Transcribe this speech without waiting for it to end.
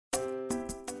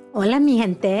Hola, mi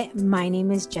gente. My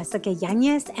name is Jessica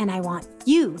Yanez, and I want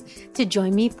you to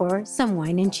join me for some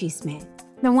Wine and Chisme.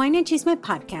 The Wine and Chisme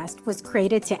podcast was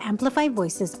created to amplify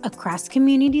voices across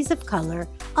communities of color,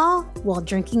 all while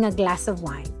drinking a glass of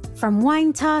wine. From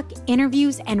wine talk,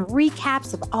 interviews, and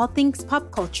recaps of all things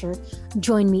pop culture,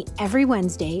 join me every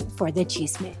Wednesday for the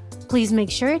Chisme. Please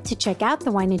make sure to check out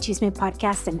the Wine and Chisme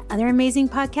podcast and other amazing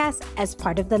podcasts as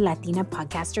part of the Latina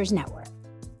Podcasters Network.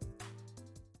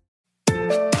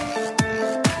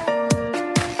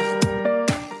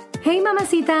 Hey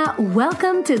mamacita,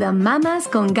 welcome to the Mamas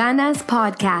con Ganas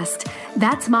podcast.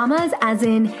 That's mamas as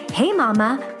in, hey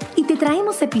mama, y te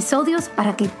traemos episodios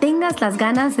para que tengas las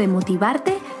ganas de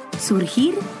motivarte,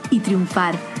 surgir y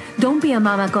triunfar. Don't be a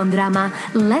mama con drama,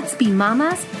 let's be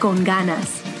mamas con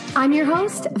ganas. I'm your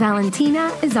host, Valentina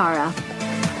Izara.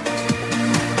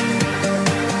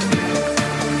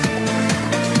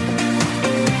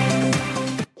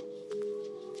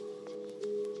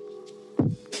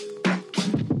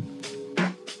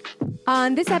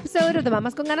 On this episode of the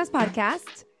Mamas con Ganas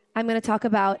podcast, I'm going to talk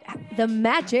about the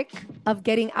magic of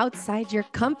getting outside your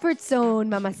comfort zone,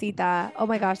 mamacita. Oh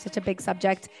my gosh, such a big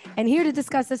subject. And here to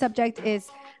discuss the subject is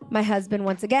my husband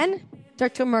once again,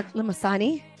 Dr. Mark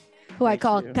Limasani, who I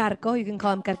call Carco. You can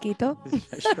call him Carquito.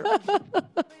 Sure.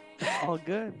 All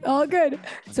good. All good.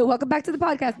 So welcome back to the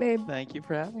podcast, babe. Thank you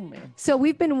for having me. So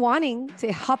we've been wanting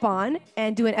to hop on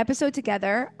and do an episode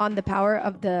together on the power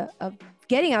of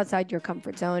getting outside your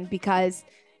comfort zone, because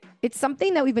it's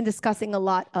something that we've been discussing a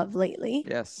lot of lately.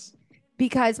 Yes.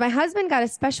 Because my husband got a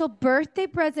special birthday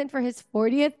present for his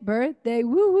 40th birthday.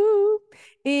 Woo woo.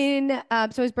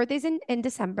 So his birthday's in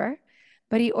December,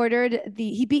 but he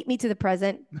beat me to the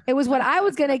present. It was what I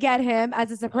was going to get him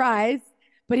as a surprise,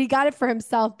 but he got it for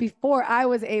himself before I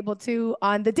was able to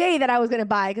on the day that I was going to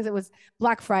buy, because it was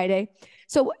Black Friday.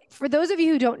 So for those of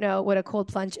you who don't know what a cold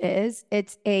plunge is,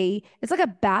 it's like a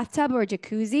bathtub or a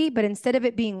jacuzzi, but instead of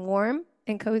it being warm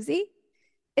and cozy,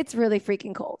 it's really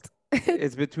freaking cold.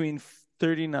 It's between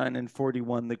 39 and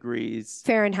 41 degrees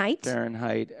Fahrenheit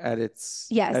at its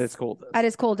coldest. At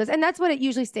its coldest. And that's what it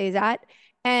usually stays at.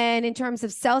 And in terms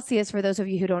of Celsius, for those of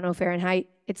you who don't know Fahrenheit,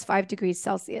 it's 5 degrees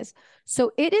Celsius.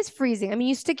 So it is freezing. I mean,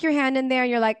 you stick your hand in there and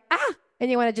you're like, and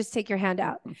you want to just take your hand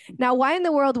out. Now, why in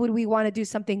the world would we want to do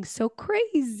something so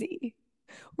crazy?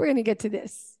 We're going to get to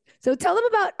this. So tell them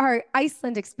about our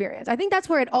Iceland experience. I think that's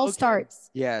where it all starts.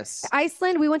 Yes.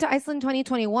 Iceland. We went to Iceland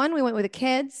 2021. We went with the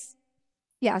kids.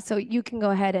 Yeah. So you can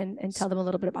go ahead and tell them a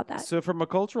little bit about that. So from a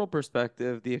cultural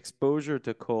perspective, the exposure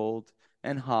to cold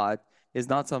and hot is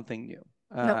not something new.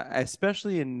 No.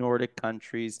 Especially in Nordic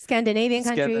countries. Scandinavian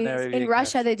countries. In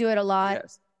Russia, they do it a lot.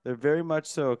 Yes. They're very much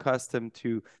so accustomed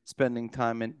to spending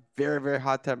time in very, very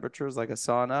hot temperatures like a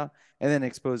sauna, and then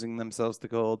exposing themselves to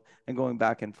cold and going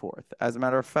back and forth. As a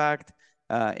matter of fact,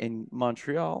 in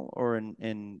Montreal or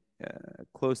in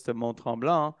close to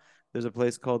Mont-Tremblant, there's a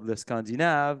place called the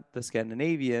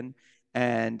Scandinavian,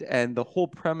 and the whole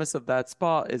premise of that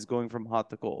spot is going from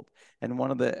hot to cold. And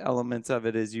one of the elements of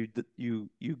it is you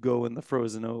go in the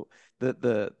frozen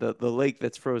the lake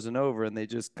that's frozen over, and they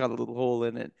just cut a little hole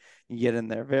in it. You get in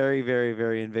there. Very, very,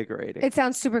 very invigorating. It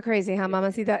sounds super crazy, huh,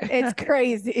 mamacita? It's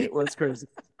crazy. It was crazy.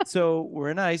 So we're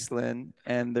in Iceland,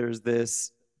 and there's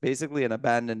this basically an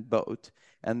abandoned boat,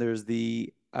 and there's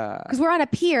the because we're on a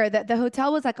pier. The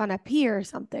hotel was like on a pier or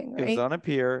something, right? It was on a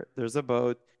pier. There's a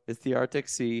boat. It's the Arctic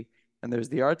Sea. And there's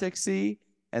the Arctic Sea,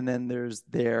 and then there's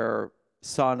their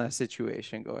sauna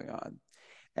situation going on.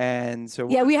 And so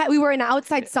we were in an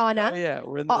outside sauna.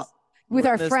 We're in this, with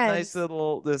our friends.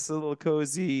 This little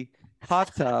cozy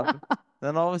hot tub.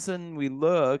 Then all of a sudden we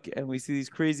look and we see these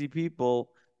crazy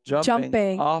people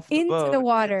jumping off the into boat, the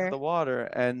water. Into the water,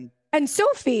 and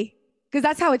Sophie, because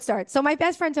that's how it starts. So my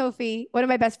best friend Sophie, one of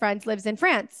my best friends, lives in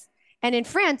France. And in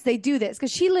France, they do this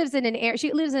because she lives in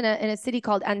a city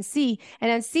called Annecy,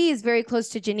 and Annecy is very close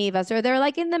to Geneva. So they're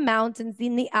like in the mountains,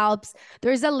 in the Alps.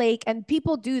 There's a lake, and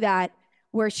people do that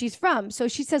where she's from. So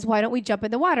she says, "Why don't we jump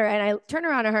in the water?" And I turn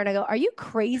around to her and I go, "Are you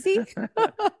crazy?"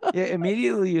 Yeah,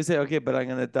 immediately you say, "Okay, but I'm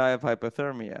gonna die of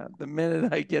hypothermia the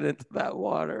minute I get into that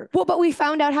water." Well, but we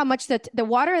found out how much the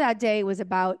water that day was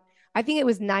about. I think it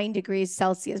was 9 degrees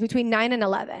Celsius, between 9 and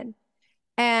 11.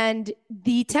 And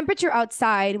the temperature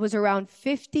outside was around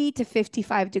 50 to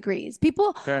 55 degrees.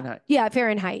 Fahrenheit. Yeah,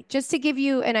 Fahrenheit. Just to give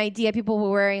you an idea, people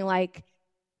were wearing like,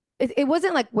 it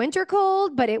wasn't like winter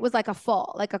cold, but it was like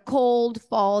a cold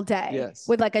fall day. Yes.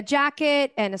 With like a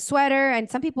jacket and a sweater. And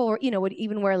some people were, would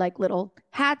even wear like little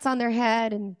hats on their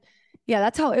head. And yeah,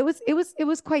 that's how it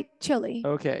was quite chilly.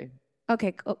 Okay.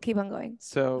 Okay, keep on going.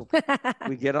 So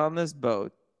we get on this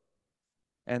boat,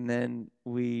 and then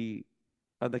we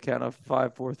On the count of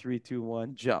 5, 4, 3, 2,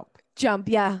 1, jump. Jump,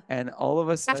 yeah. And all of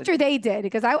a sudden, After they did,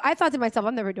 because I thought to myself,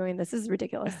 I'm never doing this. This is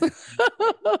ridiculous.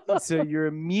 so you're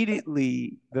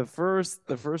immediately the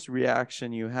first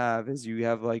reaction you have is you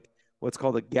have like what's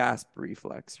called a gasp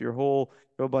reflex. Your whole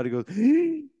body goes,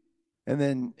 and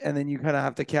then you kind of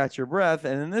have to catch your breath.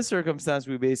 And in this circumstance,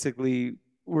 we basically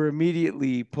were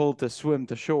immediately pulled to swim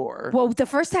to shore. Well, the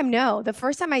first time, no. The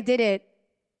first time I did it,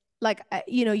 like,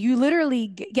 you literally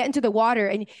get into the water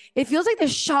and it feels like the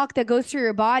shock that goes through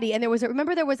your body. And there was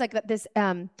like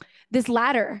this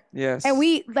ladder. Yes. And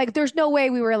we like, there's no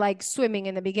way we were like swimming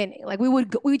in the beginning. Like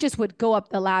we just would go up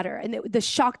the ladder and the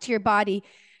shock to your body.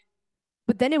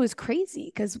 But then it was crazy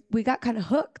because we got kind of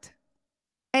hooked.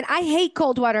 And I hate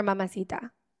cold water, mamacita.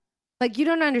 Like, you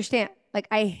don't understand. Like,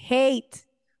 I hate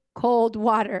cold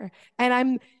water.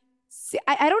 And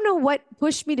I don't know what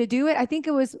pushed me to do it. I think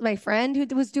it was my friend who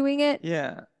was doing it.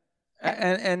 Yeah.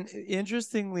 And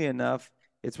interestingly enough,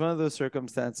 it's one of those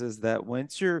circumstances that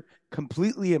once you're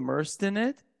completely immersed in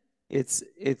it, it's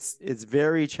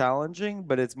very challenging,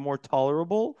 but it's more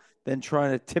tolerable than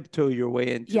trying to tiptoe your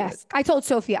way into it. Yes. I told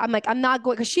Sophia, I'm like, I'm not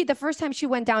going, because the first time she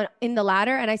went down in the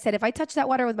ladder and I said, if I touch that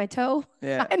water with my toe,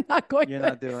 yeah, I'm not going. You're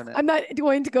not doing it. I'm not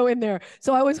going to go in there.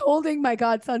 So I was holding my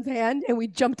godson's hand and we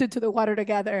jumped into the water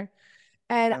together.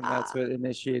 And that's what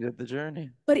initiated the journey.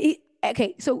 But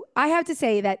okay, so I have to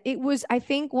say that it was, I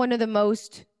think, one of the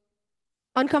most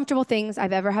uncomfortable things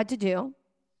I've ever had to do.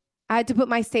 I had to put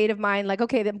my state of mind like,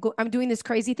 okay, I'm doing this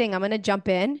crazy thing. I'm going to jump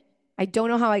in. I don't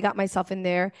know how I got myself in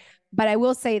there, but I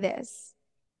will say this.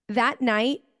 That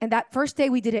night and that first day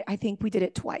we did it, I think we did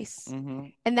it twice. Mm-hmm.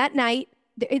 And that night,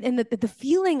 and the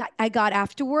feeling I got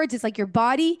afterwards is like your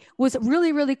body was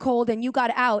really, really cold and you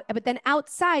got out, but then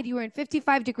outside you were in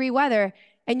 55-degree weather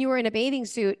and you were in a bathing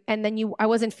suit and then I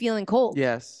wasn't feeling cold.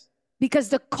 Yes. Because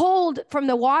the cold from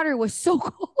the water was so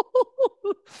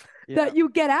cold that you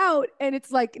get out and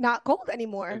it's like not cold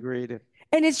anymore. Agreed.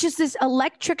 And it's just this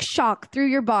electric shock through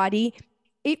your body.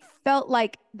 It felt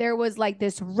like there was like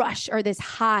this rush or this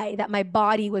high that my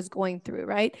body was going through,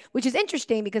 right? Which is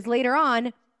interesting because later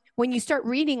on, when you start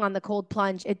reading on the cold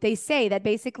plunge, they say that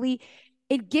basically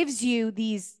it gives you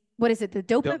these, what is it? The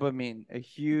dopamine, a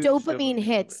huge dopamine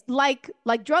hits like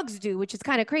drugs do, which is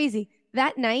kind of crazy.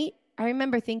 That night, I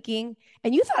remember thinking,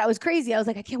 and you thought I was crazy. I was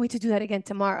like, I can't wait to do that again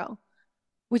tomorrow,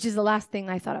 which is the last thing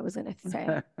I thought I was going to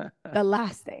say. The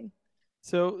last thing.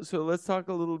 So let's talk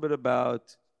a little bit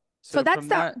about. So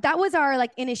that was our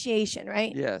like initiation,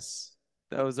 right? Yes,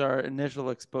 that was our initial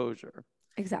exposure.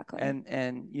 Exactly.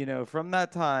 And from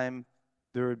that time,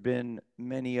 there had been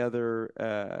many other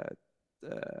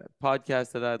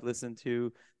podcasts that I'd listened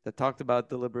to that talked about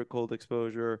deliberate cold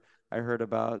exposure. I heard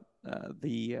about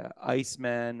the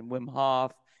Iceman, Wim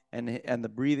Hof, and the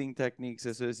breathing techniques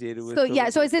associated with.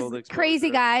 So it's this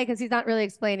crazy guy because he's not really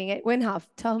explaining it. Wim Hof,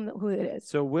 tell him who it is.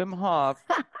 So Wim Hof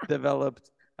developed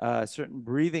certain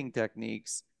breathing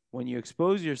techniques when you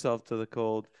expose yourself to the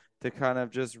cold to kind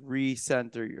of just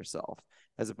recenter yourself,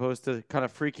 as opposed to kind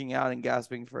of freaking out and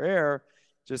gasping for air,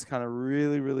 just kind of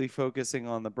really, really focusing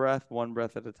on the breath, one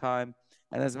breath at a time.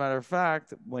 And as a matter of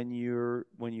fact, when you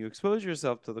expose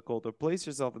yourself to the cold or place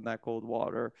yourself in that cold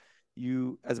water,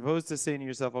 you, as opposed to saying to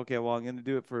yourself, okay, well, I'm going to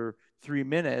do it for 3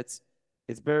 minutes,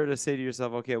 it's better to say to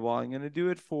yourself, okay, well, I'm going to do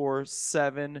it for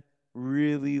 7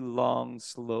 really long,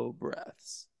 slow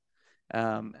breaths.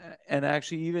 And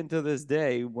actually, even to this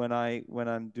day, when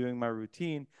I'm doing my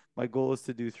routine, my goal is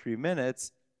to do 3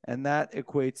 minutes, and that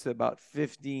equates to about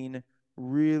 15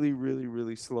 really, really,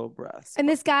 really slow breaths. And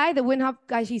this guy, the Wim Hof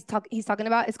guy he's talking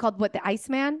about, is called what, the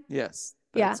Iceman? Yes.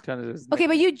 That's kind of his name. Okay,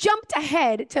 but you jumped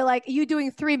ahead to like you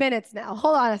doing 3 minutes now.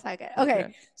 Hold on a second.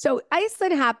 Okay. So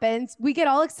Iceland happens. We get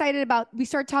all excited we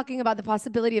start talking about the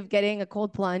possibility of getting a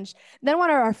cold plunge. Then one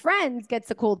of our friends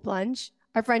gets a cold plunge.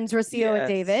 Our friends Rocio and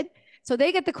David. So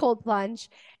they get the cold plunge.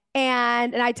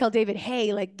 And I tell David,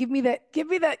 hey, like give me the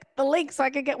link so I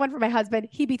can get one for my husband.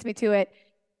 He beats me to it.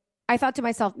 I thought to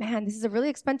myself, man, this is a really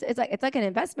expensive. It's like an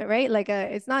investment, right? Like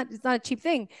it's not a cheap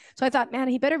thing. So I thought, man,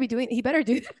 he better do this. He better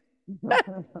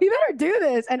do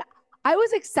this. And I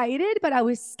was excited, but I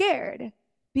was scared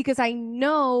because I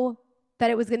know that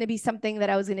it was going to be something that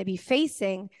I was going to be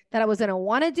facing, that I was going to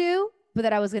want to do, but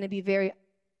that I was going to be very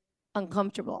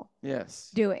uncomfortable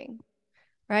doing.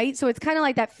 Right. So it's kind of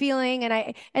like that feeling.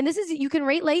 And this is, you can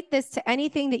relate this to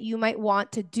anything that you might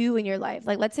want to do in your life.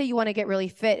 Like, let's say you want to get really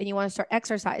fit and you want to start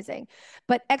exercising,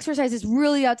 but exercise is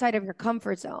really outside of your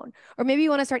comfort zone. Or maybe you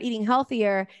want to start eating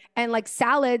healthier and like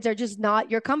salads are just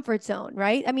not your comfort zone.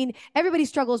 Right. I mean, everybody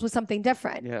struggles with something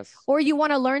different. Yes. Or you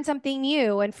want to learn something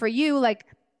new. And for you, like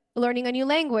learning a new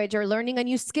language or learning a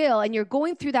new skill, and you're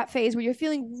going through that phase where you're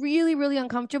feeling really, really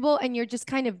uncomfortable and you're just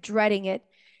kind of dreading it.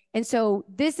 And so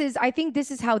I think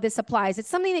this is how this applies. It's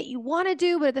something that you want to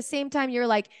do, but at the same time, you're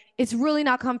like, it's really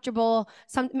not comfortable.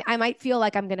 I might feel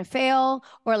like I'm going to fail,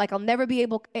 or like I'll never be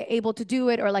able to do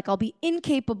it, or like I'll be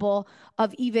incapable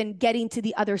of even getting to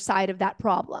the other side of that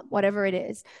problem, whatever it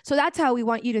is. So that's how we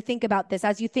want you to think about this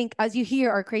as you hear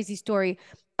our crazy story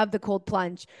of the cold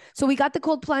plunge. So we got the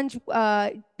cold plunge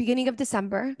beginning of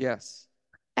December. Yes.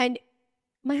 And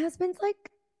my husband's like,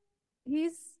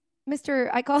 he's Mr.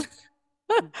 I call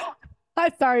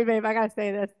I'm sorry, babe, I gotta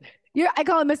say this. I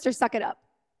call him Mr. Suck It Up.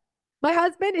 My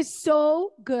husband is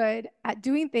so good at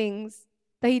doing things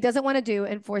that he doesn't want to do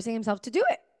and forcing himself to do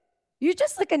it. You're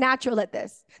just like a natural at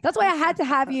this. That's why I had to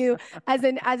have you as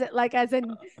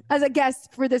a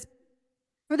guest for this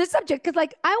subject. Cause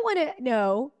like I want to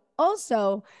know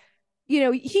also, he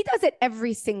does it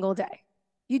every single day.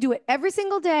 You do it every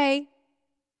single day.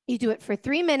 You do it for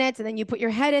 3 minutes and then you put your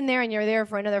head in there and you're there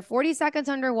for another 40 seconds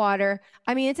underwater.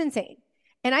 I mean, it's insane.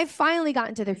 And I finally got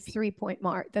into the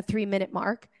 3-minute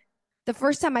mark. The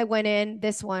first time I went in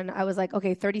this one, I was like,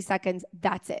 okay, 30 seconds,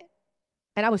 that's it.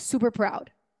 And I was super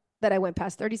proud that I went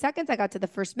past 30 seconds. I got to the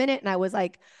first minute and I was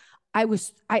like,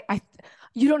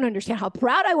 you don't understand how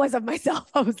proud I was of myself.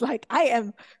 I was like, I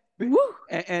am, woo.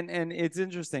 And it's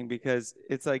interesting because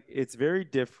it's like, it's very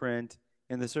different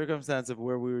in the circumstance of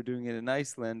where we were doing it in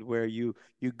Iceland, where you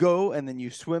go and then you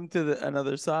swim to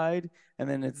another side and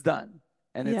then it's done.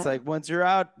 And it's like, once you're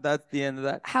out, that's the end of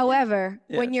that. However,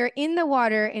 when you're in the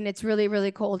water and it's really,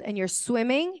 really cold and you're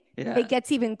swimming, it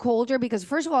gets even colder because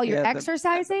first of all, you're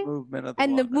exercising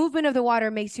and the movement of the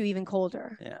water makes you even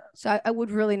colder. Yeah. So I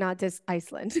would really not diss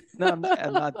Iceland. No, I'm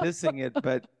not dissing it,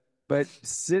 but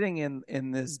sitting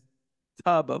in this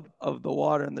tub of the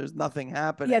water and there's nothing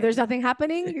happening. Yeah, there's nothing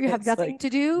happening. You have nothing to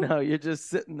do. No, you're just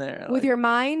sitting there with your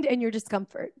mind and your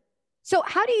discomfort. So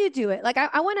how do you do it? Like I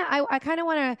kind of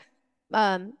want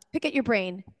to pick at your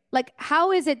brain. Like,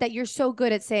 how is it that you're so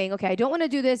good at saying, okay, I don't want to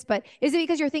do this, but is it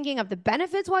because you're thinking of the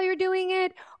benefits while you're doing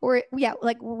it? Or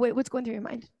like what's going through your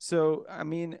mind? So, I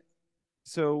mean,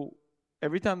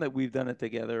 every time that we've done it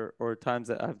together or times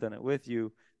that I've done it with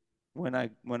you, when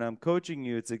I'm coaching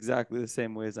you, it's exactly the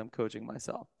same way as I'm coaching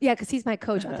myself. Yeah, because he's my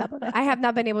coach on top of it. I have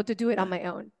not been able to do it on my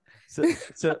own. So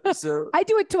I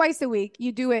do it twice a week.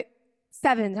 You do it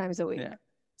 7 times a week. Yeah.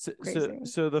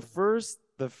 So the first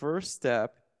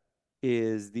step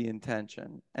is the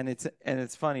intention. And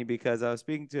it's funny because I was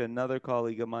speaking to another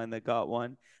colleague of mine that got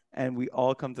one, and we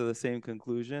all come to the same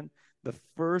conclusion. The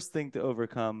first thing to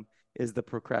overcome is the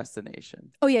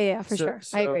procrastination. Oh yeah, for sure.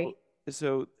 I agree.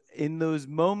 So in those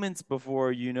moments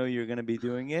before you're going to be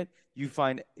doing it, you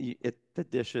find the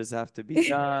dishes have to be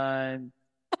done.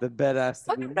 The bed has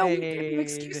to be made.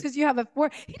 Excuses you have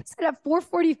he doesn't have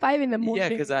 4:45 in the morning. Yeah,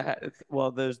 because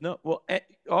there's no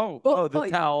the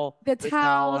towel. The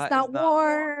towel's not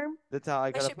warm. The towel,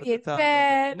 I gotta put the towel.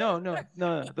 Bed.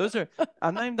 No. Those are.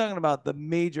 I'm not even talking about the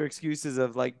major excuses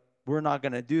of like we're not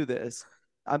gonna do this.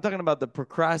 I'm talking about the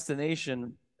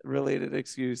procrastination related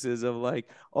excuses of like,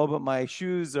 oh, but my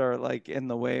shoes are like in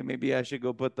the way. Maybe I should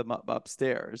go put them up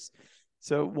upstairs.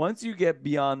 So once you get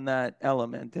beyond that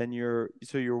element and you're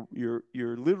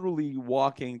literally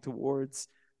walking towards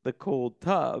the cold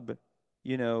tub,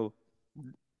 the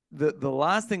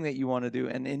last thing that you want to do,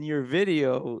 and in your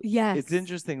video, it's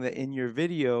interesting that in your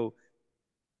video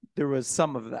there was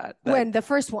some of that. When the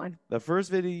first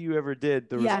video you ever did,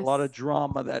 there was a lot of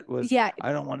drama that was, I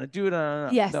don't want to do it.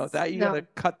 No, that you gotta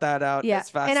cut that out as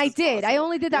fast and as possible. I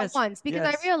only did that once because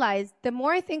I realized the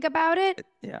more I think about it,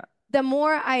 the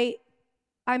more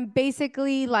I'm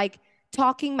basically like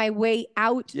talking my way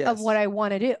out of what I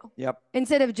want to do. Yep.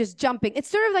 Instead of just jumping. It's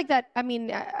sort of like that. I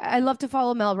mean, I love to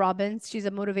follow Mel Robbins. She's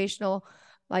a motivational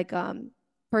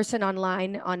person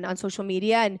online on social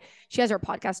media, and she has her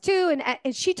podcast too.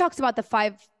 And she talks about the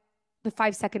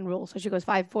 5-second rule. So she goes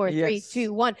 5, 4, 3,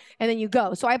 2, 1, and then you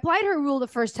go. So I applied her rule the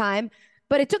first time,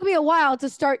 but it took me a while to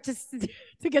start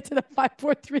to get to the 5,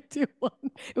 4, 3, 2, 1.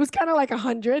 It was kind of like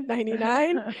 100,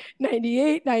 99,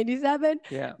 98, 97.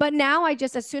 Yeah. But now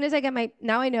as soon as I get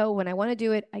now I know when I want to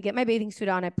do it, I get my bathing suit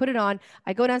on, I put it on,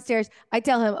 I go downstairs, I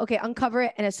tell him, okay, uncover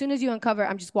it. And as soon as you uncover it,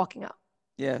 I'm just walking out.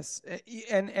 Yes.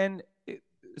 And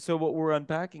so what we're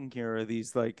unpacking here are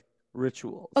these like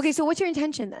rituals. Okay. So what's your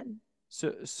intention then?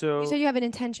 So you said you have an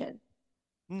intention.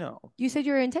 No. You said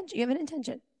you have an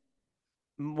intention.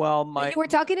 Well, you were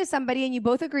talking to somebody and you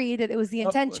both agreed that it was the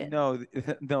intention.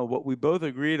 No. What we both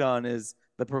agreed on is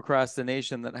the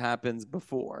procrastination that happens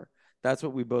before. That's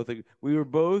what we both agreed. We were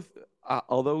both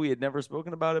although we had never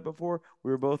spoken about it before,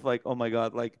 we were both like, oh my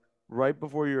God, like right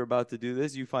before you're about to do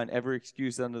this, you find every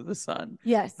excuse under the sun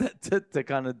Yes. to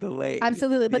kind of delay.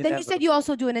 Absolutely. the But then you said you inevitable.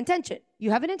 also do an intention.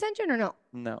 You have an intention or no?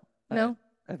 No. No?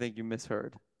 I think you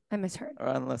misheard, I misheard. or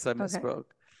unless I Okay. misspoke.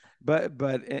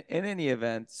 But in any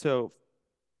event, so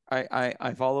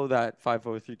I follow that 5,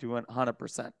 4, 3, 2, 1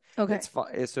 100%. Okay.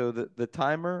 It's so the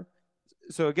timer.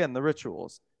 So again, the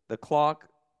rituals, the clock.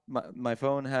 My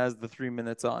phone has the 3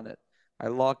 minutes on it. I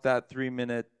lock that 3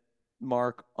 minute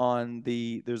mark on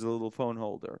there's a little phone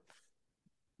holder.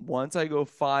 Once I go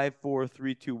 5, 4,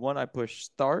 3, 2, 1, I push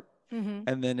start,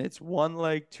 and then it's one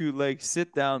leg, two legs,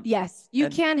 sit down. Yes, you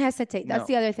And can't hesitate. That's no,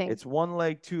 the other thing. it's one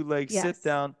leg, two legs, Yes. sit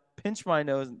down, pinch my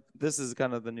nose. This is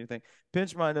kind of the new thing.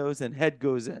 Pinch my nose and head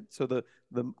goes in. So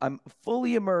I'm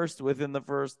fully immersed within the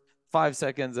first 5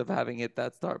 seconds of having hit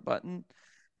that start button.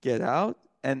 Get out.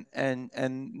 And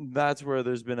that's where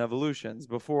there's been evolutions.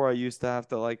 Before I used to have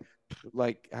to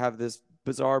like have this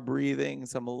bizarre breathing,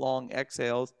 some long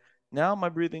exhales. Now my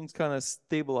breathing's kind of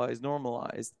stabilized,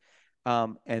 normalized.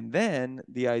 And then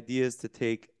the idea is to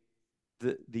take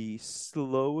the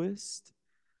slowest,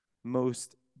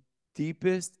 most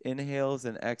deepest inhales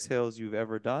and exhales you've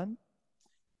ever done,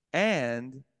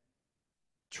 and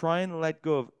try and let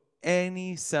go of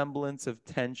any semblance of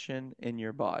tension in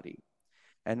your body.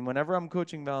 And whenever I'm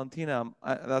coaching Valentina,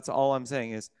 that's all I'm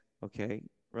saying is, okay,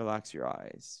 relax your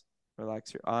eyes.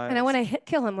 Relax your eyes. And I want to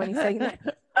kill him when he's saying that.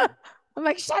 I'm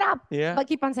like, shut up. Yeah. But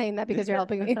keep on saying that because you're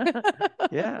helping me.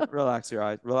 Yeah, relax your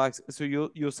eyes. Relax. So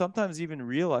you'll sometimes even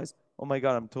realize, oh my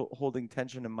God, I'm holding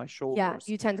tension in my shoulders. Yeah,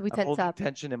 we tense holding up.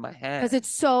 tension in my hands. Because it's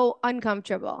so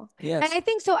uncomfortable. Yes. And I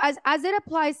think so as it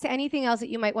applies to anything else that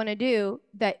you might want to do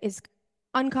that is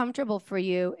uncomfortable for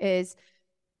you is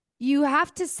you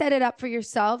have to set it up for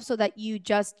yourself so that you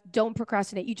just don't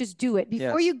procrastinate. You just do it.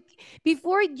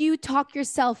 Before you talk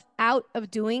yourself out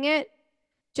of doing it,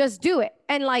 just do it.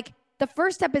 And like the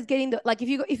first step is getting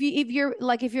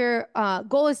if your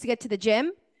goal is to get to the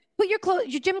gym, put your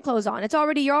gym clothes on.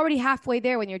 You're already halfway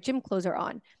there when your gym clothes are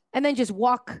on. And then just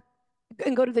walk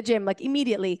and go to the gym like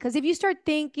immediately. Because if you start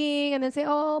thinking and then say,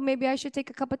 oh, maybe I should take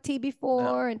a cup of tea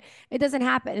before, and it doesn't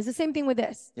happen. It's the same thing with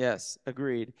this. Yes,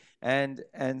 agreed. And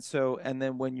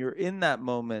then when you're in that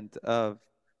moment of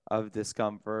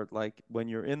discomfort, like when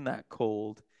you're in that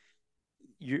cold,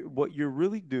 what you're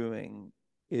really doing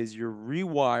is you're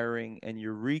rewiring and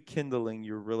you're rekindling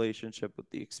your relationship with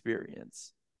the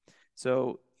experience.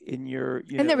 So in your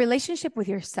the relationship with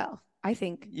yourself, I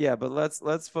think. Yeah, but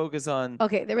let's focus on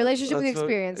the relationship with the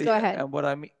experience. Go ahead. And what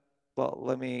I mean, well,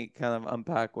 let me kind of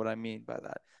unpack what I mean by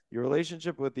that. Your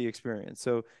relationship with the experience.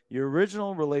 So your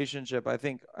original relationship, I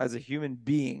think, as a human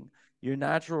being, your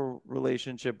natural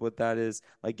relationship with that is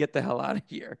like, get the hell out of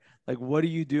here. Like, what are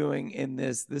you doing in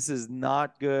this? This is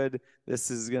not good. This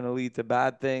is going to lead to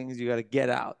bad things. You got to get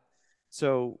out.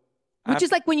 So which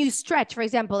is like when you stretch, for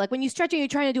example, like when you stretch and you're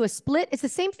trying to do a split, it's the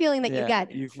same feeling that you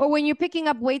get. Or when you're picking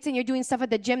up weights and you're doing stuff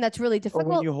at the gym that's really difficult. Or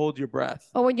when you hold your breath.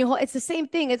 Or when you hold, it's the same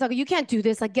thing. It's like, you can't do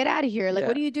this. Like, get out of here. Like,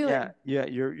 what are you doing? Yeah.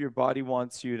 Your body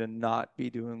wants you to not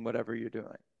be doing whatever you're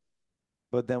doing.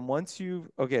 But then once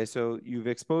so you've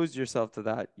exposed yourself to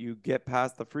that, you get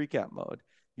past the freak out mode.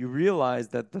 You realize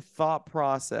that the thought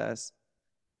process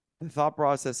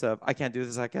of, I can't do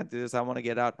this, I want to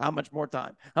get out. How much more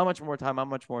time?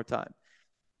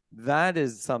 That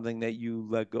is something that you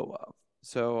let go of.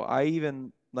 So I've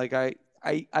even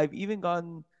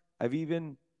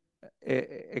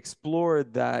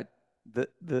explored that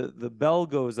the bell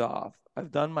goes off.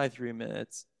 I've done my 3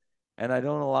 minutes and I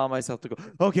don't allow myself to go,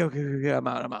 okay, I'm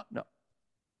out. No.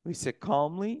 We sit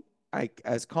calmly.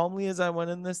 As calmly as I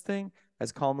went in this thing,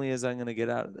 as calmly as I'm going to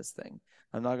get out of this thing.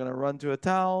 I'm not going to run to a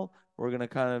towel. We're going to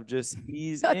kind of just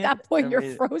ease At in. that point, you're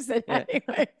frozen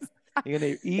anyways. You're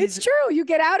going to ease. It's true. You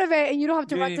get out of it and you don't have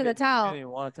to run to the towel. You don't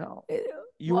even want a towel.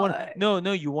 You want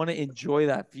you want to enjoy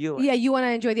that feeling. Yeah, you want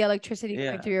to enjoy the electricity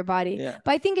going through your body. Yeah.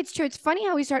 But I think it's true. It's funny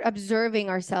how we start observing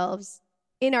ourselves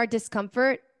in our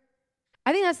discomfort.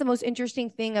 I think that's the most interesting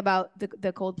thing about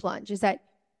the cold plunge is that,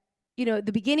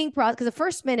 the beginning process, because the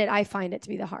first minute I find it to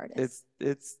be the hardest.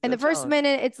 And the first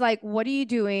minute, it's like, what are you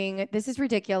doing? This is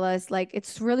ridiculous. Like,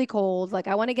 it's really cold. Like,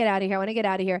 I want to get out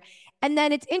of here. And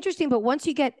then it's interesting, but once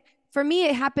you get, for me,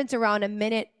 it happens around a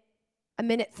minute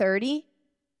 30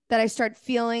 that I start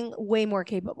feeling way more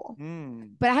capable.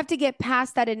 But I have to get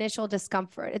past that initial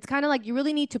discomfort. It's kind of like you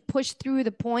really need to push through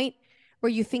the point where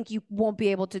you think you won't be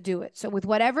able to do it. So with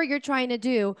whatever you're trying to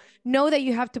do, know that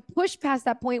you have to push past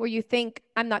that point where you think,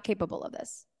 I'm not capable of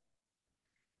this.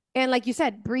 And like you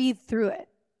said, breathe through it.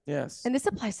 Yes. And this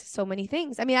applies to so many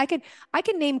things. I mean, I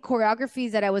can name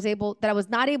choreographies that I was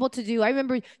not able to do. I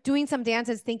remember doing some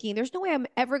dances thinking there's no way I'm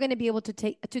ever going to be able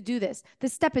to do this.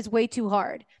 This step is way too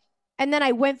hard. And then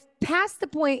I went past the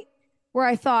point where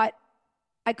I thought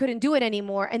I couldn't do it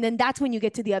anymore. And then that's when you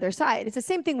get to the other side. It's the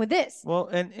same thing with this. Well,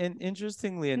 and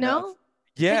interestingly enough, No?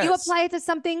 Can you yes. apply it to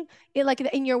something like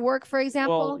in your work, for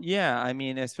example? Well, yeah, I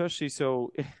mean, especially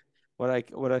so what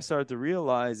I started to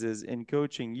realize is in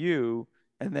coaching you,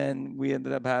 and then we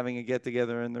ended up having a get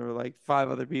together, and there were like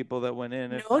 5 other people that went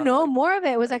in. No, more of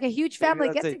it. It was like a huge Maybe family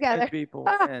let's get say 10 together. people.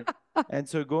 And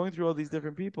so going through all these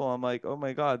different people, I'm like, oh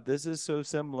my God, this is so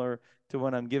similar to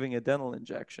when I'm giving a dental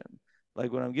injection.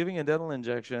 Like when I'm giving a dental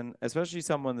injection, especially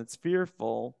someone that's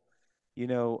fearful,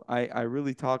 I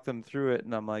really talk them through it,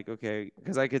 and I'm like, okay,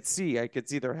 because I could see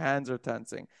their hands are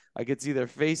tensing. I could see their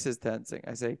faces tensing.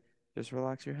 I say, just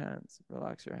relax your hands,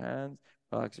 relax your hands,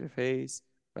 relax your face,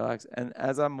 relax. And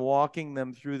as I'm walking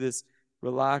them through this,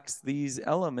 relax these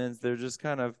elements, they're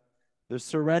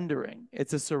surrendering.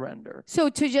 It's a surrender. So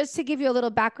to give you a little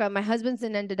background, my husband's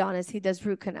an endodontist. He does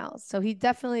root canals. So he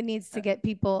definitely needs to get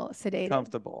people sedated.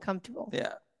 Comfortable.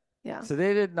 Yeah. Yeah.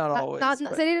 Sedated, not always.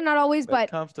 Sedated, not always, but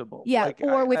comfortable. yeah, like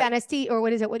or with anesthesia, or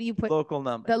what is it? What do you put? Local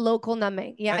numbing. The local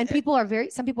numbing. Yeah. And some people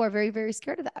are very, very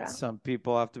scared of that. Huh? Some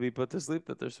people have to be put to sleep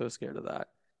that they're so scared of that.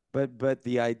 But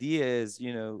the idea is,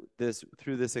 this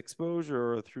through this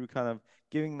exposure or through kind of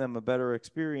giving them a better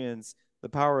experience, the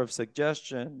power of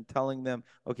suggestion, telling them,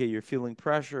 okay, you're feeling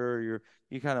pressure,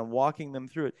 you're kind of walking them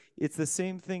through it. It's the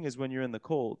same thing as when you're in the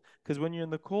cold. Because when you're in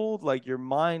the cold, like your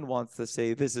mind wants to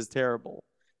say, this is terrible.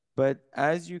 But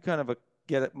as you kind of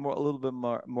get a little bit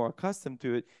more accustomed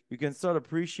to it, you can start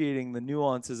appreciating the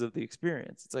nuances of the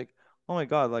experience. It's like, oh my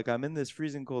God, like I'm in this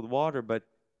freezing cold water, but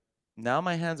now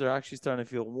my hands are actually starting to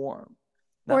feel warm.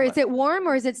 Or is it warm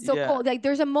or is it still cold? Like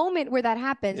there's a moment where that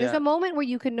happens. Yeah. There's a moment where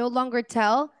you can no longer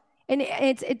tell. And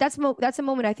that's a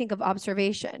moment I think of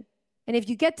observation. And if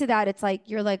you get to that, it's like,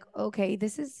 you're like, okay,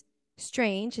 this is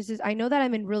strange. I know that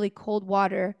I'm in really cold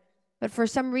water, but for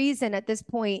some reason at this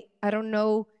point, I don't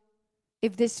know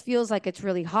if this feels like it's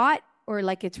really hot or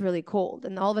like it's really cold.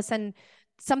 And all of a sudden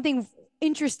something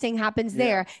interesting happens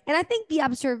there. And I think the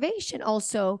observation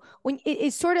also, when it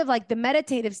is sort of like the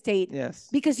meditative state, yes,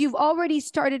 because you've already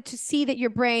started to see that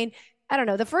your brain, I don't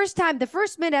know, the first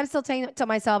minute I'm still saying to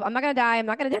myself, I'm not going to die. I'm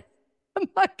not going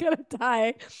to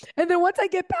die. And then once I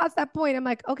get past that point, I'm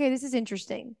like, okay, this is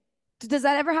interesting. Does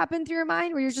that ever happen through your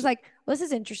mind where you're just like, well, this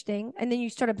is interesting? And then you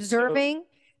start observing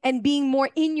and being more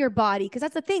in your body. Because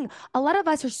that's the thing. A lot of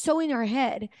us are so in our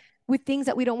head with things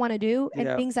that we don't want to do and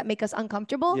things that make us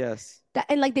uncomfortable. Yes.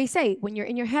 And like they say, when you're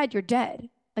in your head, you're dead.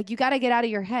 Like you got to get out of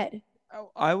your head.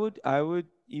 I would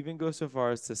even go so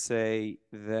far as to say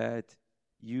that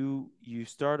you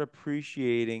start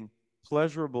appreciating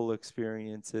pleasurable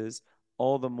experiences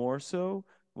all the more so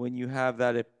when you have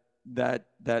that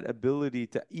ability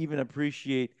to even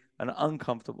appreciate an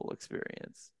uncomfortable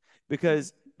experience.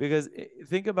 Because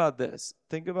think about this.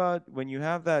 Think about when you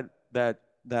have that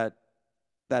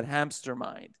hamster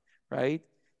mind, right?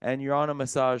 And you're on a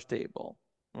massage table,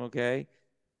 okay?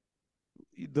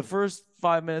 The first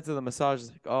 5 minutes of the massage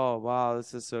is like, oh, wow,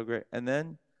 this is so great. And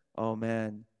then, oh,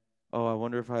 man, I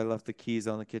wonder if I left the keys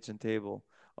on the kitchen table.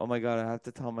 Oh, my God, I have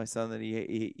to tell my son that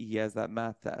he has that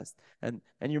math test. And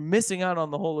you're missing out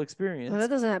on the whole experience. Well, that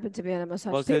doesn't happen to me on a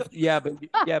massage table.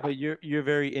 But you're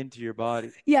very into your body.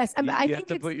 Yes. You have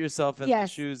to put yourself in the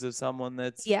shoes of someone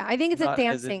that's. Yeah, I think it's a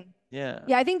dancing. Yeah,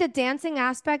 I think the dancing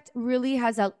aspect really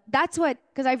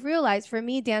because I've realized for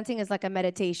me, dancing is like a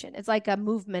meditation. It's like a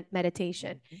movement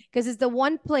meditation because it's the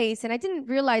one place, and I didn't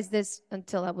realize this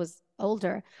until I was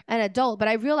older, an adult, but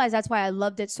I realized that's why I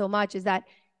loved it so much is that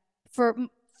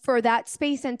for that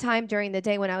space and time during the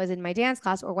day when I was in my dance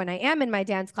class or when I am in my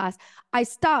dance class, I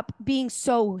stop being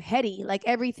so heady. Like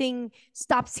everything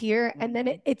stops here. And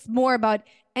then it's more about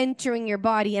entering your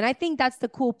body. And I think that's the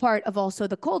cool part of also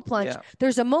the cold plunge. Yeah.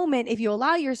 There's a moment, if you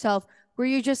allow yourself, where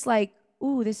you're just like,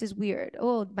 ooh, this is weird.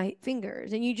 Oh, my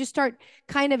fingers. And you just start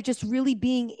kind of just really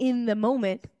being in the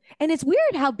moment. And it's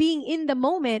weird how being in the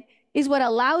moment is what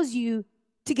allows you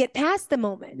to get past the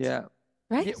moment. Yeah.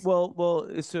 Right? Yeah, well,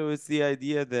 so it's the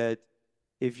idea that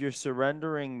if you're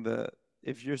surrendering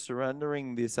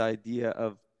this idea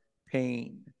of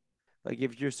pain, like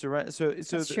if you're so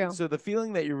the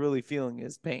feeling that you're really feeling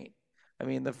is pain. I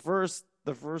mean, the first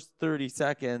 30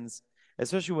 seconds,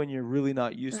 especially when you're really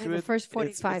not used to it, the first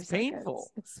 45 it's painful.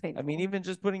 It's painful. I mean, even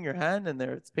just putting your hand in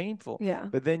there, it's painful. Yeah.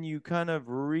 But then you kind of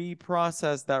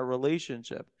reprocess that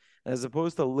relationship as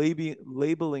opposed to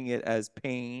labeling it as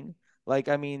pain. Like,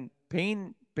 I mean,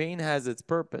 pain has its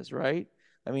purpose, right?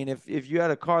 I mean, if you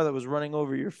had a car that was running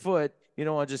over your foot, you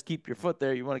don't want to just keep your foot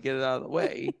there. You want to get it out of the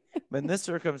way. But in this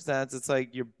circumstance, it's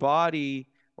like your body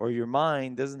or your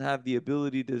mind doesn't have the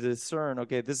ability to discern,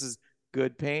 okay, this is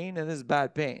good pain and this is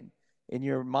bad pain. In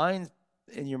your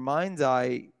mind's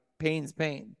eye, pain's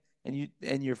pain.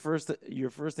 And your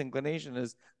first inclination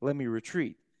is let me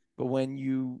retreat. But when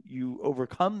you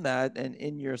overcome that, and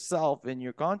in yourself, in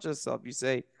your conscious self, you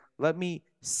say, let me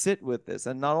sit with this.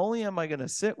 And not only am I going to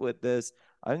sit with this,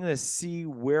 I'm going to see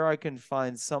where I can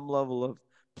find some level of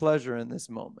pleasure in this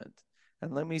moment.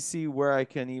 And let me see where I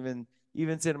can even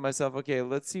say to myself, okay,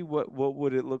 let's see what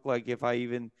would it look like if I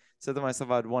even said to myself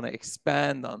I'd want to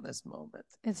expand on this moment.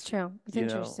 It's true. It's You know?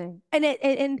 interesting.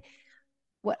 And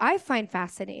what I find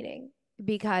fascinating,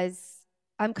 because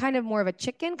I'm kind of more of a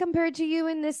chicken compared to you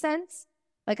in this sense.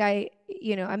 Like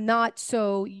I'm not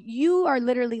so, you are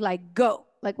literally like, go.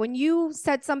 Like when you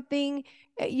said something,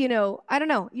 I don't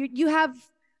know,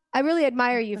 I really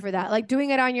admire you for that. Like doing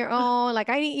it on your own. Like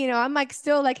I'm like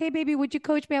still like, hey baby, would you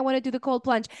coach me? I want to do the cold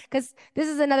plunge. Because this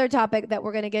is another topic that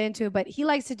we're going to get into, but he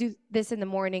likes to do this in the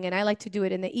morning and I like to do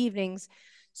it in the evenings.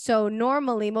 So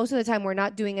normally, most of the time, we're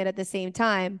not doing it at the same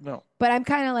time. No. But I'm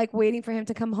kind of like waiting for him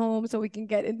to come home so we can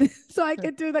get in, so I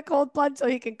can do the cold plunge so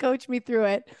he can coach me through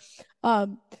it. But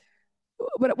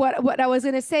what I was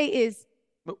gonna say is,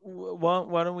 But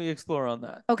why don't we explore on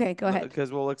that? okay, go ahead.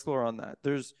 Because we'll explore on that.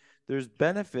 There's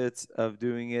benefits of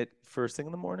doing it first thing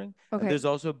in the morning. Okay. And there's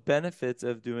also benefits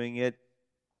of doing it,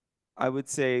 I would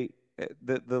say,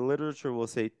 the literature will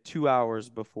say 2 hours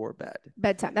before bed.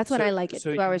 Bedtime. That's when I like it.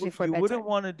 So 2 hours before you bedtime. wouldn't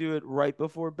want to do it right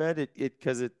before bed,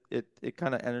 because it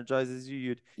kind of energizes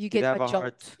you. You get have a a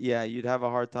hard, jolt. yeah, you'd have a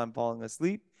hard time falling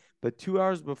asleep. But 2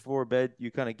 hours before bed,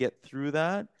 you kind of get through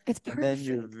that. It's and perfect. then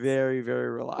you're very, very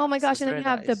relaxed. Oh my gosh, It's and then very you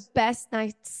have the nice. best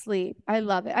night's sleep. I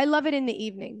love it. I love it in the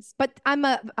evenings. But I'm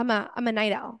a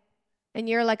night owl. And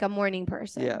you're like a morning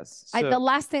person. Yes. The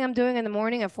last thing I'm doing in the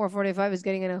morning at 4:45 is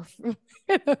getting in a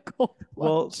cold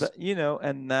plunge. Well,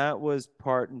 and that was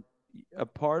a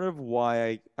part of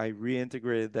why I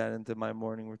reintegrated that into my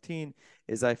morning routine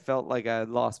is I felt like I had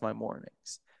lost my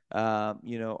mornings.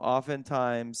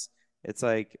 Oftentimes it's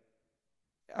like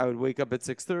I would wake up at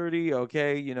 6:30,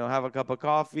 okay, have a cup of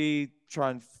coffee,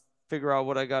 try and figure out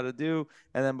what I got to do,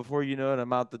 and then before you know it,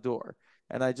 I'm out the door.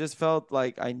 And I just felt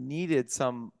like I needed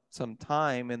some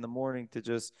time in the morning to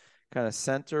just kind of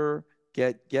center,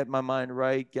 get my mind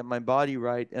right, get my body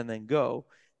right, and then go.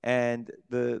 And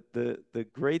the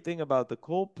great thing about the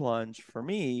cold plunge for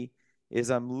me is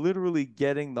I'm literally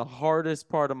getting the hardest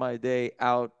part of my day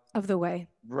out of the way.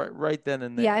 Right then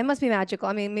and there. Yeah, it must be magical.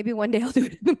 I mean, maybe one day I'll do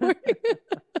it in the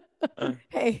morning.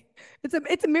 Hey,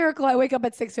 it's a miracle I wake up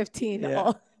at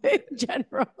 6:15 in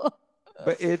general.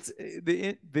 But it's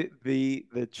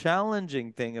the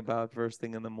challenging thing about first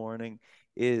thing in the morning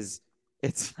is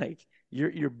it's like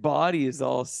your body is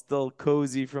all still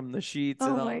cozy from the sheets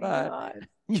and all that. God.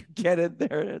 You get in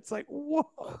there and it's like, whoa.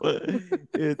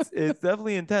 it's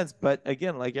definitely intense. But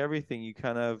again, like everything, you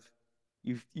kind of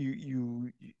it's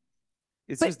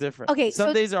just different. Okay,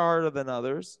 some days are harder than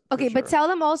others. Okay, but tell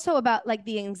them also about like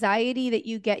the anxiety that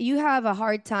you get. You have a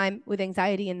hard time with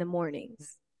anxiety in the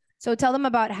mornings. So tell them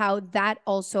about how that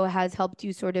also has helped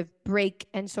you sort of break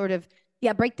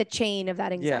the chain of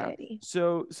that anxiety. Yeah.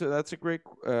 So that's a great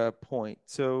point.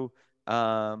 So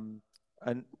another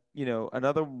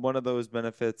one of those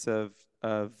benefits of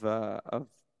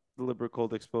deliberate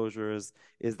cold exposure is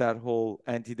that whole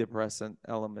antidepressant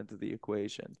element of the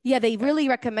equation. Yeah, they really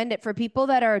recommend it for people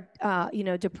that are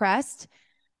depressed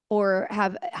or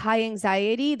have high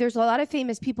anxiety. There's a lot of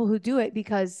famous people who do it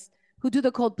who do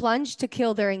the cold plunge to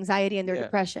kill their anxiety and their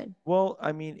depression. Well,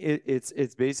 I mean,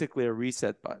 it's basically a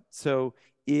reset button. So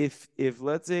if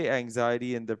let's say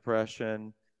anxiety and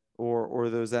depression or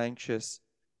those anxious,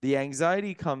 the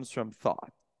anxiety comes from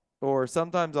thought. Or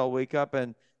sometimes I'll wake up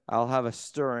and I'll have a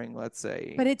stirring, let's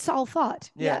say. But it's all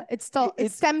thought. Yeah, it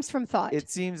stems from thought.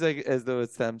 It seems like as though it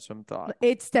stems from thought.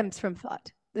 It stems from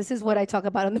thought. This is what I talk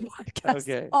about on the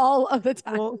podcast all of the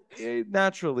time. Well,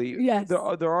 naturally, yes.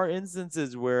 There are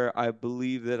instances where I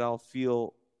believe that I'll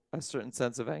feel a certain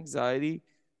sense of anxiety,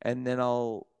 and then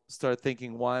I'll start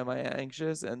thinking, why am I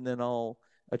anxious? And then I'll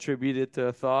attribute it to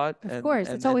a thought. Of course,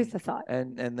 it's always the thought.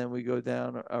 And then we go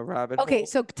down a rabbit hole. Okay,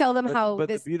 so tell them how But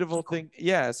the beautiful thing,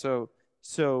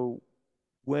 so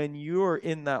when you're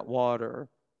in that water,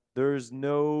 there's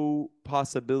no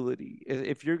possibility.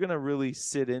 If you're going to really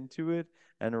sit into it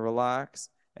and relax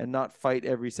and not fight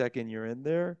every second you're in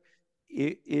there,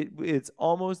 it's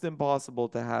almost impossible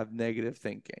to have negative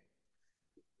thinking.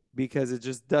 because it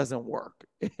just doesn't work.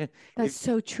 That's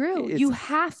so true. it's- You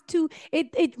have to,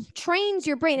 it trains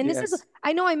your brain. And this is, Yes.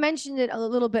 I know I mentioned it a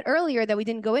little bit earlier that we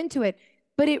didn't go into it,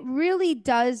 but it really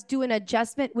does do an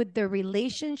adjustment with the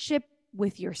relationship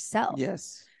with yourself.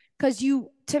 Yes. Because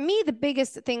to me, the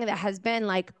biggest thing that has been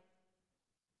like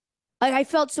I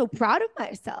felt so proud of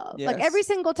myself. Like Yes. every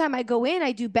single time I go in,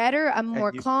 I do better. I'm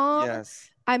more calm. Yes.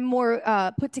 I'm more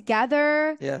put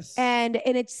together. Yes. And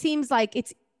it seems like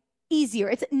it's easier.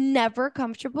 It's never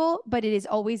comfortable, but it is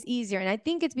always easier. And I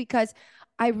think it's because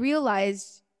I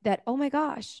realized that, oh my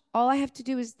gosh, all I have to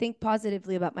do is think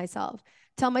positively about myself.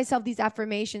 Tell myself these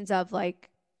affirmations of like,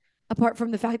 apart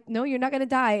from the fact, no, you're not going to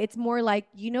die. It's more like,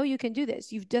 you can do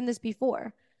this. You've done this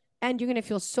before. And you're going to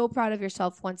feel so proud of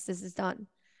yourself once this is done,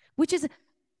 which is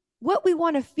what we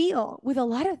want to feel with a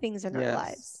lot of things in our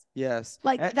lives. Yes.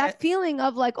 Like that feeling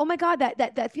of like, oh my God,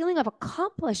 that feeling of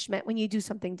accomplishment when you do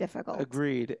something difficult.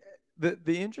 Agreed.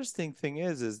 The interesting thing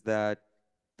is that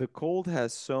the cold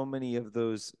has so many of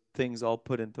those things all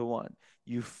put into one.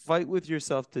 You fight with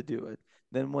yourself to do it.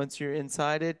 Then once you're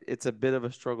inside it, it's a bit of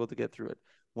a struggle to get through it.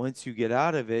 Once you get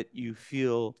out of it, you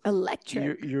feel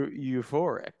electric. You're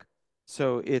euphoric.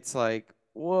 So it's like,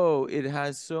 whoa, it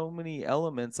has so many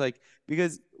elements. Like,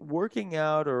 because working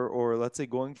out or let's say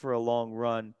going for a long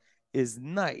run is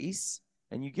nice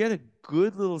and you get a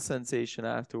good little sensation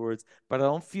afterwards, but I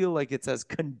don't feel like it's as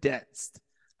condensed.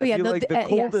 I feel like the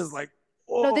cold is like,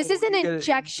 whoa, no, this is an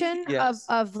injection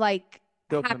of like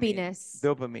happiness.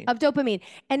 Dopamine.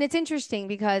 And it's interesting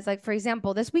because like, for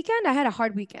example, this weekend I had a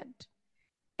hard weekend.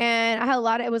 And I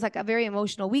had it was like a very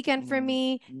emotional weekend for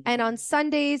me. And on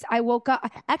Sundays, I woke up,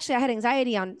 actually, I had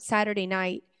anxiety on Saturday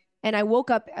night. And I woke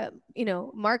up,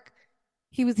 Mark,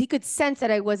 he could sense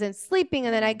that I wasn't sleeping.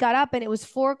 And then I got up and it was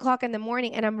 4:00 in the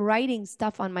morning and I'm writing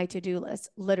stuff on my to-do list,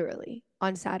 literally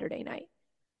on Saturday night,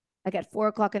 like at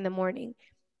 4:00 in the morning.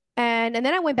 And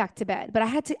then I went back to bed, but I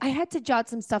had to jot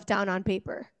some stuff down on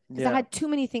paper because I had too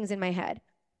many things in my head.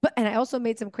 And I also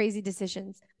made some crazy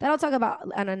decisions that I'll talk about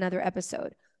on another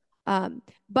episode.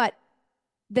 But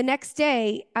the next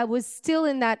day I was still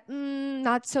in that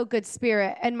not so good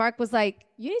spirit. And Mark was like,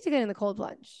 you need to get in the cold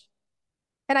plunge.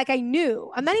 And like, I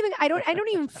knew I don't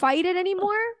even fight it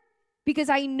anymore because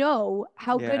I know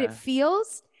how good it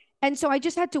feels. And so I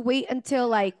just had to wait until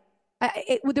like,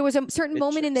 there was a certain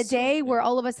moment in the day where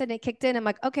all of a sudden it kicked in. I'm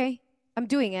like, okay, I'm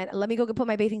doing it. Let me go put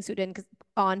my bathing suit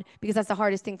on because that's the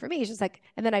hardest thing for me. It's just like,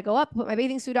 and then I go up, put my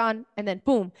bathing suit on, and then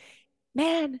boom,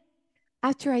 man,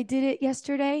 after I did it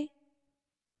yesterday,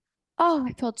 oh,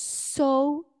 I felt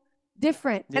so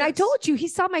different. Yes. And I told you, he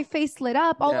saw my face lit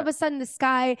up. All of a sudden the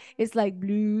sky is like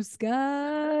blue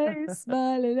sky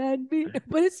smiling at me.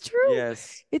 But it's true.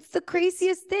 Yes. It's the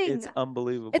craziest thing. It's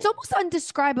unbelievable. It's almost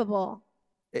undescribable.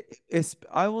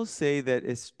 I will say that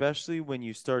especially when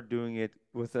you start doing it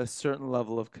with a certain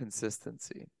level of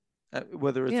consistency,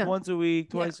 whether it's once a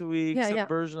week, twice a week, some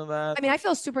version of that. I mean, I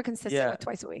feel super consistent with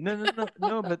twice a week.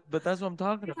 No, but that's what I'm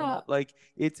talking about. Like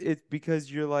it's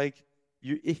because you're like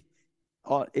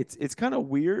it's kind of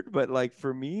weird, but like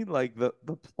for me, like the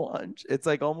plunge, it's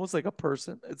like almost like a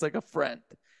person. It's like a friend.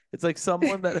 It's like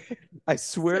someone that I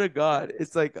swear to God,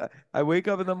 it's like I wake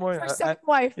up in the morning.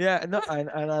 Wife. Yeah, no, and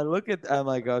I look at, I'm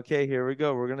like, okay, here we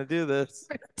go. We're gonna do this.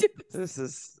 This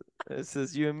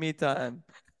is you and me time.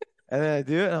 And then I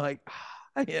do it, and I'm like,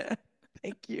 yeah,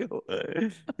 thank you.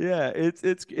 Yeah,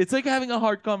 it's like having a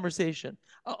hard conversation.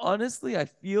 Honestly, I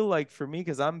feel like for me,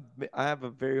 because I have a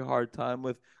very hard time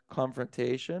with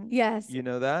confrontation. Yes. You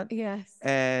know that? Yes.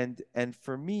 And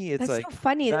for me, it's that's so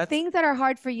funny. The things that are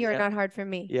hard for you are not hard for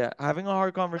me. Yeah, having a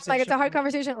hard conversation. Like it's a hard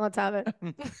conversation. Let's have it.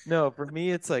 No, for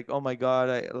me, it's like, oh my God,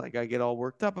 I get all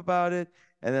worked up about it,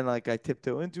 and then like I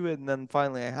tiptoe into it, and then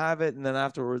finally I have it, and then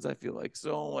afterwards I feel like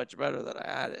so much better that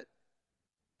I had it.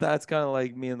 That's kind of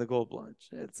like me in the cold plunge.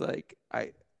 It's like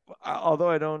although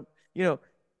I don't,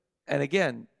 and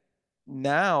again,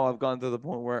 now I've gone to the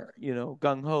point where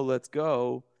gung ho, let's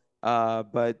go.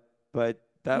 But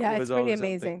that was it's pretty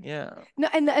amazing. Yeah. No,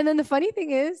 and then the funny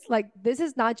thing is, like, this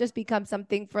has not just become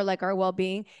something for like our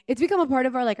well-being. It's become a part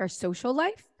of our social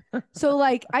life. So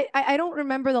like I don't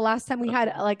remember the last time we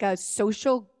had like a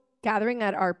social gathering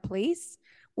at our place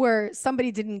where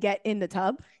somebody didn't get in the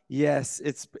tub. Yes,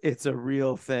 it's a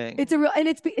real thing.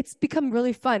 It's become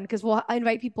really fun because we'll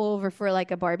invite people over for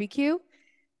like a barbecue,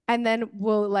 and then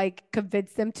we'll like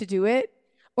convince them to do it.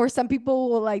 Or some people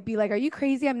will like be like, "Are you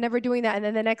crazy? I'm never doing that." And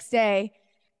then the next day,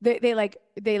 they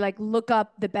look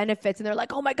up the benefits and they're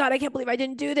like, "Oh my God, I can't believe I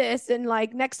didn't do this." And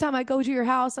like next time I go to your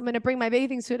house, I'm gonna bring my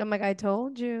bathing suit. I'm like, "I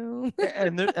told you."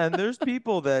 and there's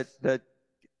people that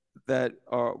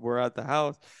were at the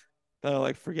house They're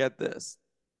like, forget this.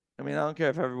 I mean, I don't care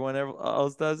if everyone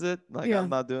else does it. Like, I'm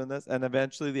not doing this. And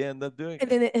eventually they end up doing it. And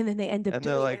then they end up And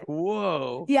doing they're like, it.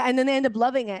 whoa. Yeah, and then they end up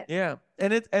loving it. Yeah.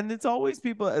 And it's always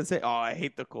people that say, oh, I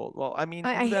hate the cold. Well, I mean,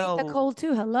 I who hate the hell... the cold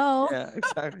too. Hello. Yeah,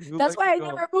 exactly. Who That's likes why I the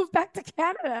cold? never moved back to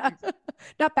Canada.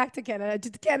 Not back to Canada,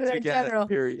 just Canada To in Canada, general.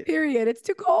 period. Period. It's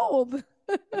too cold.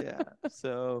 Yeah.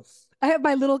 So I have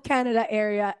my little Canada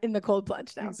area in the cold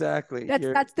plunge now. exactly.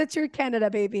 That's your Canada,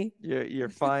 baby. You're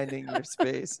finding your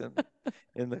space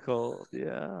in the cold.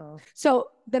 Yeah. So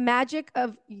the magic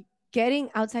of getting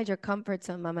outside your comfort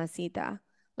zone, mamacita.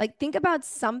 Like think about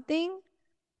something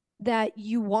that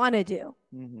you want to do,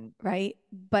 right?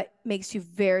 But makes you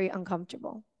very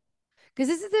uncomfortable. Because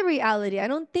this is the reality. I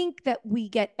don't think that we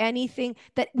get anything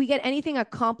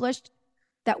accomplished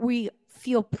that we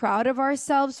feel proud of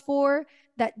ourselves for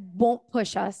that won't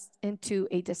push us into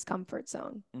a discomfort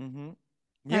zone.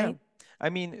 Yeah. Right? I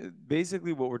mean,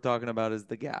 basically what we're talking about is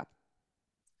the gap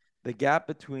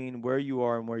between where you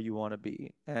are and where you want to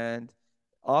be. And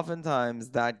oftentimes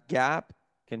that gap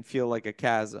can feel like a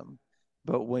chasm.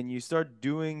 But when you start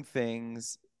doing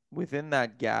things within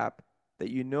that gap that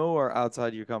you know are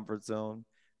outside your comfort zone,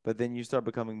 but then you start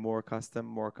becoming more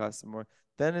accustomed,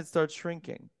 then it starts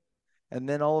shrinking. And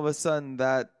then all of a sudden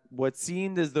that what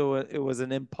seemed as though it was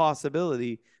an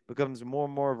impossibility becomes more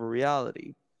and more of a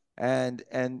reality. And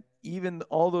even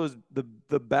all those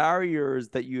the barriers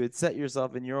that you had set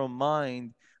yourself in your own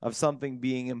mind of something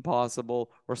being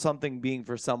impossible or something being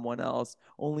for someone else.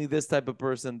 Only this type of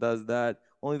person does that.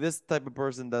 Only this type of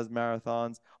person does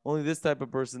marathons. Only this type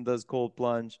of person does cold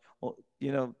plunge.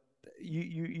 You know,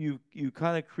 you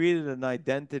kind of created an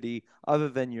identity other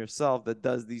than yourself that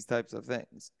does these types of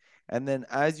things. And then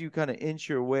as you kind of inch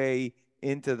your way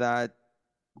into that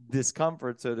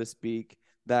discomfort, so to speak,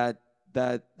 that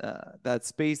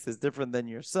space is different than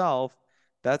yourself,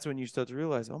 that's when you start to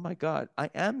realize, oh my God, I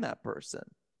am that person.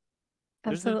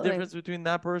 There's a difference between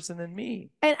that person and me.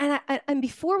 And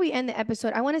before we end the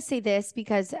episode, I want to say this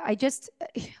because I just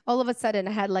all of a sudden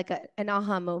I had like an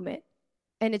aha moment.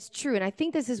 And it's true. And I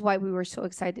think this is why we were so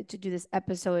excited to do this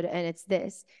episode. And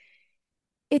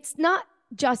it's not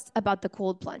just about the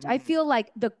cold plunge. I feel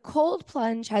like the cold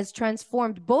plunge has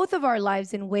transformed both of our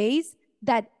lives in ways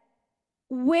that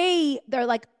they're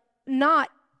like not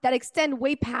that extend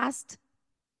way past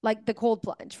like the cold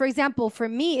plunge. For example, for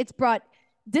me, it's brought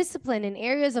discipline in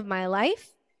areas of my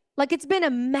life. Like it's been a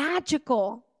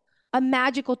magical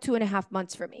 2.5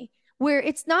 months for me, where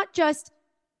it's not just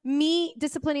me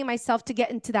disciplining myself to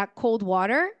get into that cold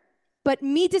water, but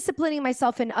me disciplining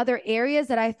myself in other areas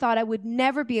that I thought I would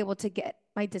never be able to get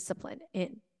my discipline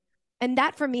in. And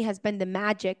that for me has been the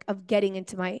magic of getting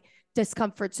into my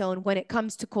discomfort zone when it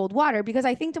comes to cold water, because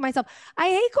I think to myself, I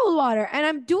hate cold water and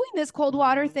I'm doing this cold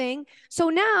water thing. So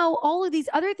now all of these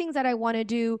other things that I want to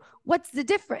do, what's the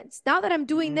difference? Now that I'm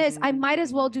doing this, I might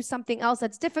as well do something else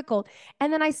that's difficult.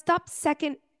 And then I stopped how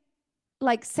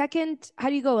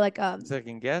do you go? Like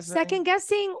second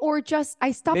guessing, or just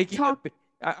I stopped talking.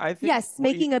 I think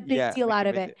making a big deal out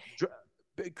of it.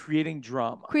 Creating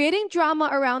drama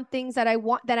around things that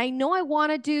I know I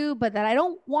want to do, but that I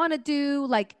don't want to do.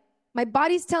 Like my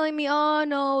body's telling me, oh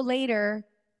no, later.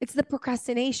 It's the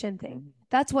procrastination thing.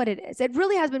 That's what it is. It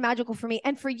really has been magical for me.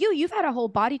 And for you, you've had a whole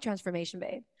body transformation,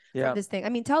 babe. From this thing. I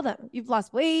mean, tell them you've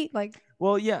lost weight. Like,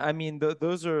 well, yeah. I mean,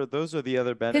 those are the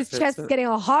other benefits. His chest's getting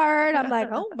all hard. I'm like,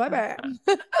 oh, bye.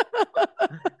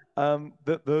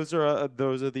 Those are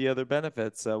the other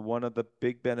benefits. One of the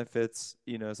big benefits,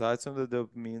 aside from the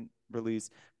dopamine release,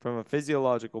 from a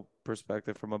physiological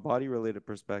perspective, from a body-related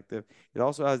perspective, it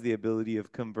also has the ability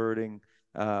of converting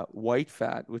white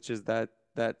fat, which is that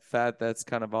fat that's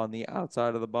kind of on the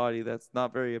outside of the body that's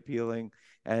not very appealing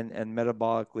and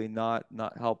metabolically not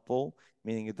helpful,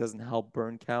 meaning it doesn't help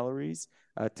burn calories,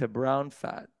 to brown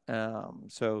fat.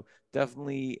 So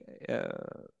definitely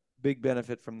big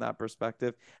benefit from that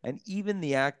perspective. And even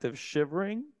the act of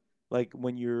shivering, like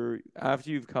after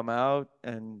you've come out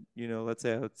and, let's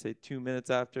say, I would say 2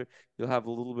 minutes after, you'll have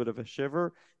a little bit of a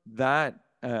shiver. That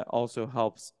also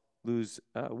helps lose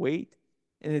weight.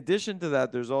 In addition to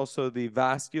that, there's also the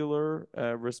vascular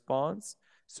response.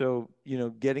 So,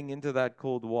 getting into that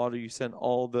cold water, you send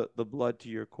all the blood to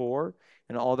your core,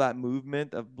 and all that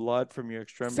movement of blood from your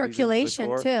extremities.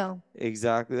 Circulation too.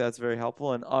 Exactly. That's very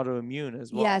helpful. And autoimmune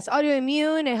as well. Yes,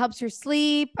 autoimmune. It helps your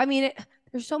sleep. I mean,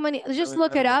 there's so many. Just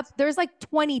look it up. There's like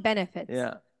 20 benefits.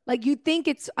 Yeah. Like you think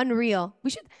it's unreal. We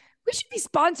should be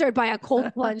sponsored by a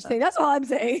cold plunge thing. That's all I'm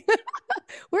saying.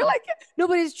 We're like, no,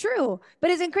 but it's true. But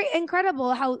it's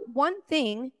incredible how one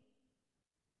thing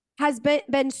has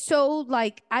been so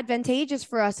like advantageous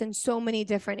for us in so many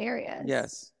different areas.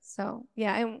 Yes. So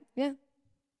yeah.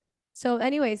 So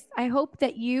anyways, I hope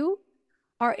that you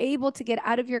are able to get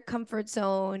out of your comfort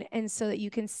zone and so that you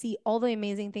can see all the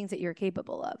amazing things that you're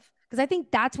capable of. Because I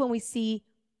think that's when we see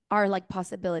our like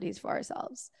possibilities for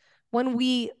ourselves. When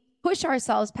we push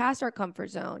ourselves past our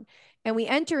comfort zone and we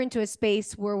enter into a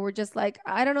space where we're just like,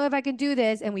 I don't know if I can do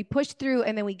this. And we push through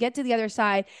and then we get to the other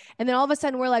side. And then all of a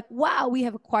sudden we're like, wow, we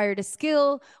have acquired a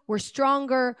skill. We're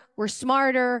stronger. We're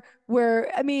smarter. We're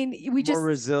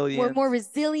more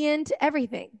resilient,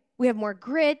 everything. We have more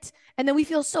grit. And then we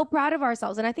feel so proud of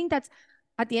ourselves. And I think that's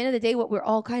at the end of the day what we're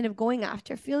all kind of going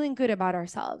after, feeling good about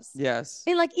ourselves. Yes.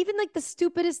 And like even like the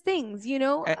stupidest things, you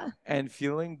know, and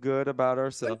feeling good about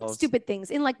ourselves. Stupid things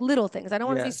in like little things. I don't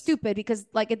want to say stupid because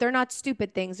like they're not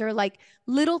stupid things. They're like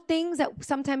little things that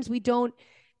sometimes we don't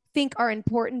think are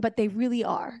important, but they really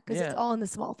are because it's all in the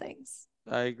small things.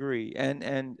 I agree.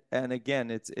 And again,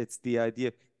 it's the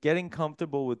idea getting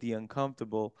comfortable with the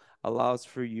uncomfortable allows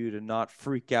for you to not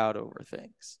freak out over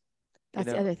things. That's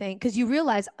the other thing. Because you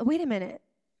realize, wait a minute,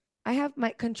 I have my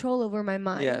control over my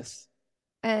mind. Yes.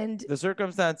 And the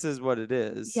circumstance is what it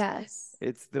is. Yes.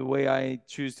 It's the way I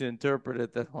choose to interpret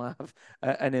it that will have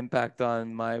an impact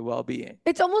on my well-being.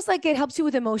 It's almost like it helps you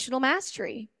with emotional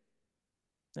mastery.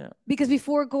 Yeah. Because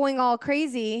before going all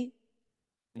crazy,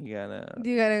 you gotta go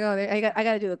there. I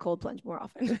gotta do the cold plunge more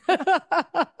often.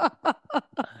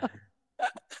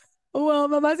 Well,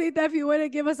 Mamacita, if you want to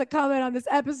give us a comment on this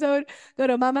episode, go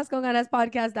to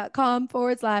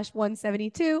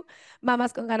mamasconganaspodcast.com/172,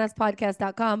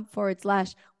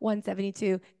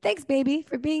 mamasconganaspodcast.com/172. Thanks, baby,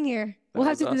 for being here. We'll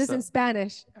have to do this in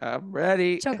Spanish. I'm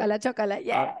ready. Chocolate,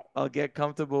 yeah. I'll get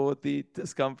comfortable with the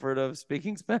discomfort of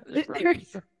speaking Spanish. There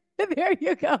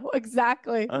you go.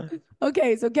 Exactly.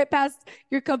 Okay, so get past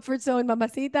your comfort zone,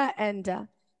 Mamacita, and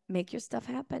make your stuff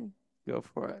happen. Go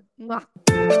for it. Mwah.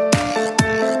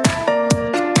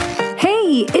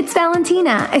 Hey, it's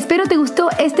Valentina. Espero te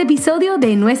gustó este episodio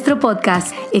de nuestro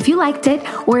podcast. If you liked it,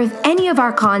 or if any of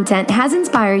our content has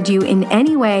inspired you in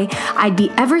any way, I'd be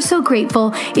ever so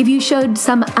grateful if you showed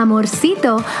some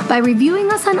amorcito by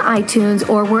reviewing us on iTunes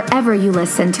or wherever you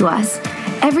listen to us.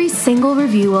 Every single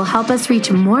review will help us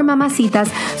reach more mamacitas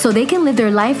so they can live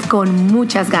their life con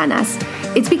muchas ganas.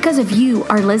 It's because of you,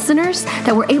 our listeners,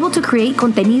 that we're able to create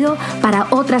contenido para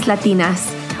otras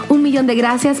latinas. 1,000,000 de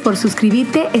gracias por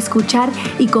suscribirte, escuchar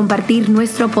y compartir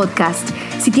nuestro podcast.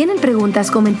 Si tienen preguntas,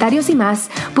 comentarios y más,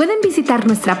 pueden visitar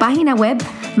nuestra página web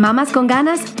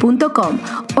mamasconganas.com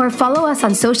or follow us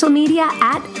on social media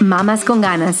at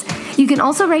mamasconganas. You can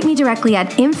also write me directly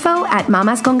at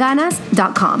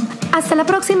info@mamasconganas.com. Hasta la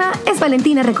próxima, es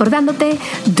Valentina recordándote,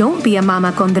 don't be a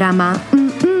mama con drama.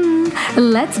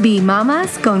 Let's be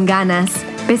mamas con ganas.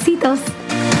 Besitos.